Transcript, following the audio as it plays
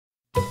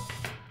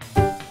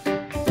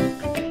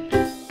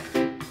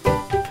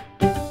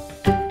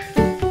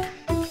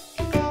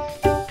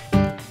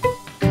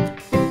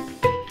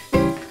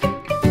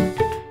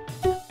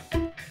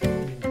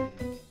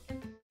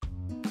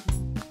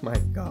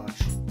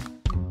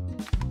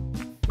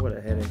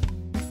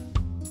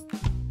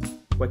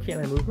Why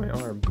can't I move my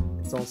arm?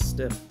 It's all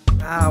stiff.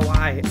 Ah,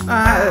 why?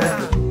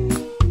 Ah!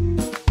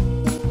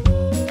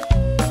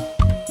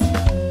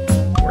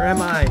 Where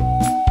am I?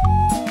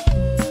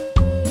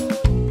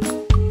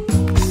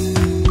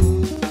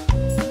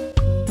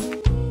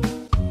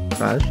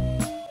 Praj?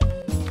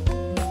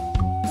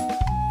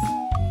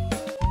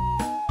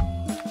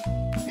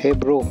 Hey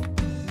bro.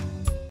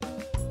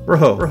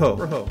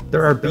 Bro,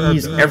 there are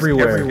bees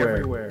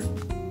everywhere.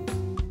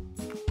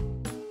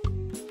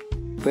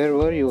 Where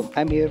were you?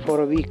 I'm here for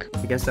a week.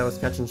 I guess I was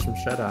catching some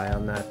shut-eye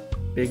on that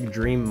big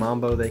dream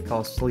mambo they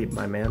call sleep,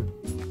 my man.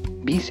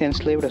 Bees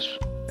enslaved us.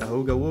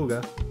 Ahooga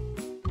wooga.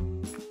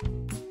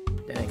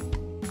 Dang.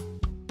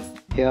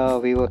 Yeah,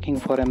 we're working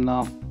for him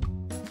now.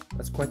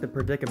 That's quite the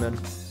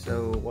predicament.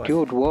 So what?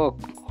 Dude, work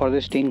or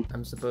this thing.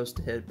 I'm supposed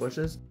to hit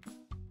bushes?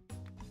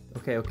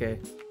 Okay.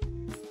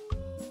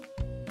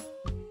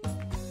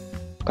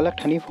 Collect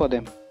honey for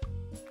them.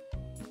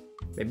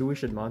 Maybe we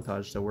should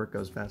montage so work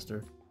goes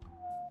faster.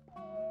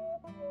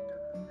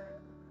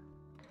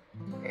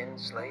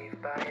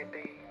 Enslaved by a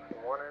bee,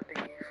 wanna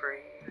be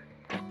free.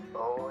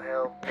 Oh,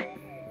 help me.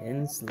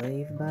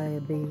 Enslaved by a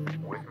bee.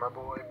 With my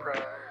boy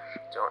Praj,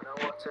 don't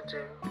know what to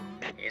do.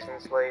 He's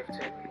enslaved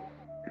too.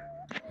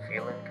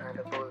 Feeling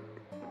kinda blue.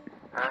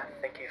 I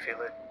think you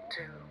feel it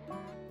too.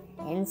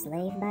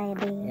 Enslaved by a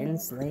bee.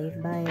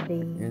 Enslaved by a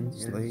bee.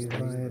 Enslaved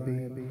by a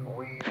bee.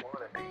 We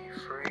wanna be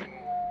free.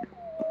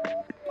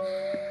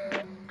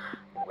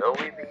 Will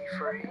we be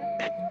free?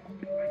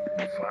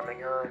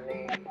 Farming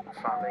honey,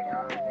 farming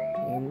honey.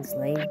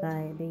 Enslaved by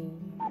a bee.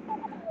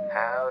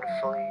 How to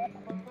flee?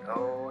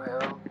 Oh,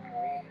 help me.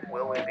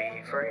 Will we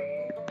be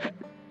free?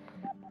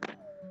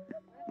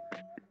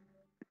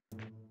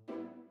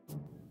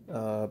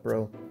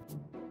 Bro.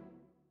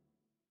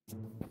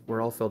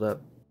 We're all filled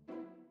up.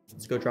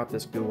 Let's go drop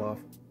this goo off.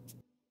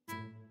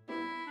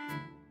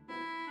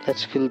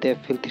 Let's fill their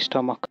filthy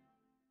stomach.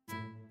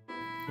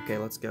 Okay,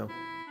 let's go.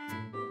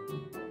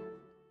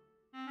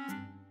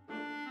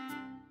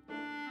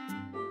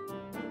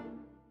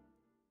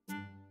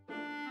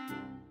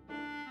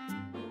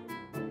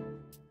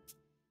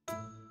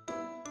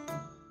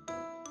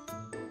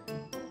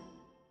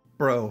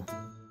 Bro,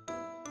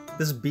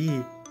 this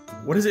bee,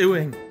 what is it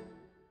doing?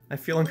 I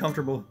feel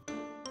uncomfortable.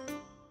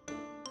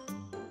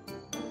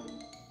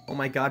 Oh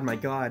my god, my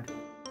god.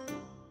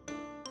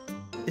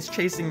 It's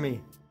chasing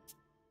me.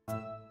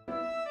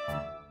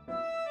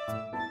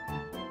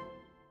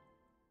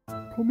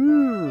 Come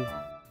here!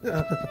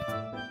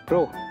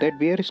 Bro, that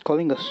bear is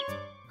calling us.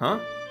 Huh?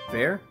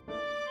 Bear?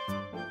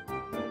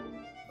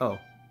 Oh.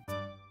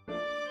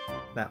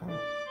 That one.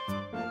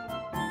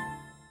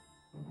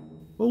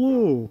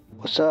 Hello!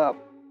 What's up?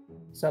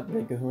 What's up,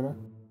 big kahuna?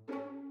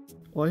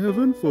 I have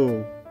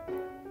info.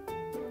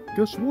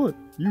 Guess what?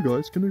 You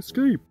guys can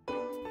escape.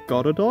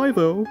 Gotta die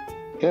though.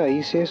 Yeah,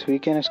 he says we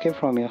can escape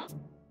from here.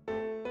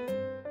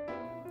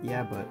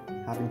 Yeah, but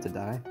having to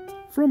die?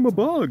 From a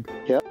bug.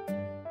 Yeah.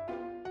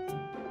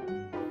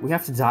 We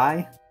have to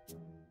die?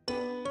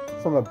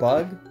 From a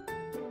bug?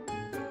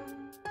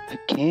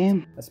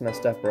 Again? That's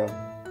messed up, bro.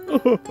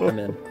 I'm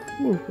in.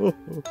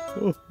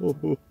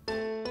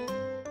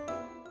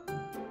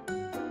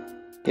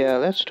 Yeah,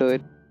 let's do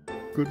it.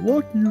 Good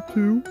luck, you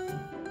two.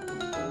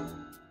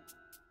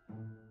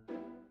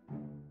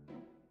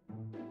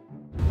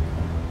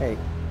 Hey.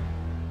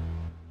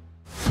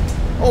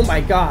 Oh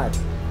my god!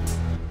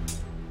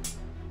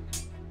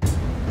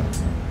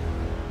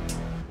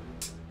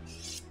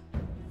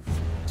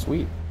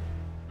 Sweet.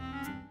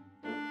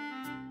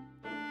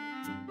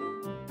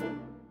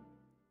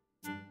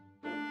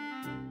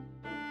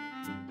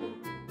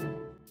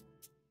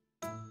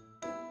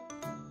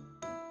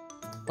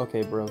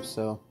 Okay, bro,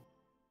 so...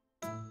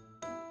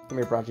 Come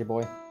here, Praj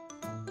boy.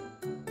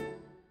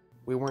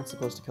 We weren't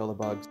supposed to kill the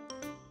bugs.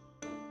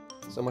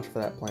 So much for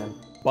that plan.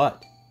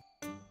 But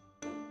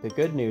the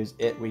good news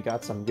we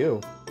got some goo.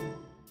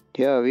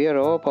 Yeah, we are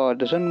overpowered.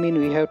 Doesn't mean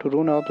we have to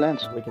ruin our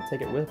plans. We can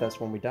take it with us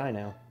when we die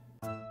now.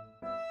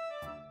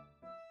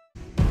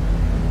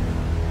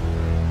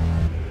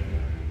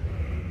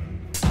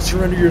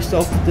 Surrender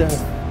yourself to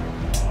death.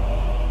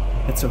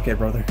 It's okay,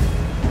 brother.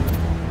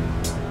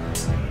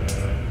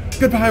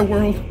 Goodbye,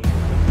 world.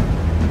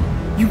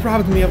 You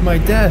robbed me of my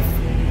death.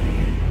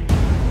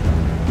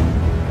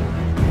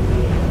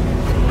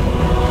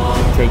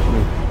 Take me.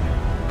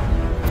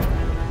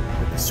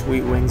 With the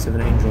sweet wings of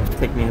an angel,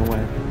 take me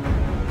away.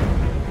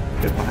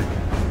 Goodbye.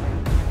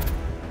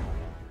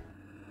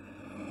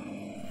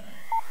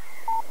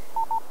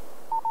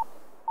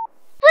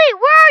 Splee,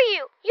 where are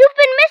you? You've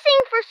been missing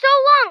for so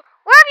long.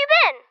 Where have you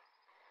been?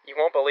 You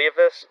won't believe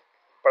this,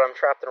 but I'm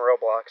trapped in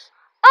Roblox.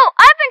 Oh,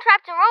 I've been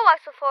trapped in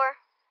Roblox before.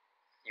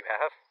 You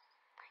have?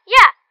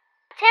 Yeah,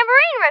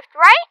 Tambourine Rift,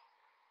 right?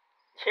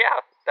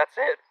 Yeah, that's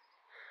it.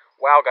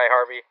 Wow, Guy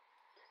Harvey.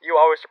 You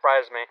always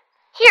surprise me.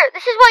 Here,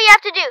 this is what you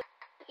have to do.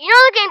 You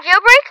know the game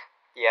Jailbreak?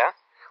 Yeah?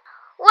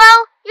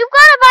 Well, you've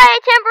got to buy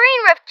a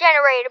Tambourine Rift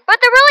generator, but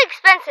they're really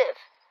expensive.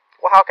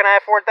 Well, how can I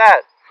afford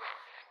that?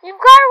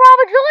 You've got to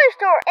rob a jewelry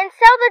store and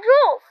sell the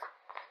jewels.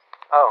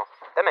 Oh,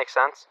 that makes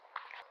sense.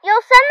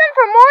 You'll send them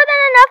for more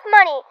than enough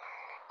money,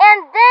 and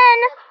then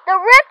the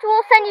Rift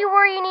will send you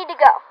where you need to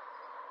go.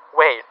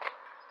 Wait,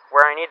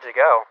 where I need to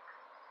go?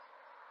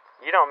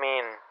 You don't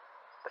mean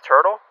the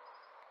turtle?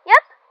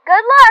 Yep,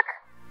 good luck.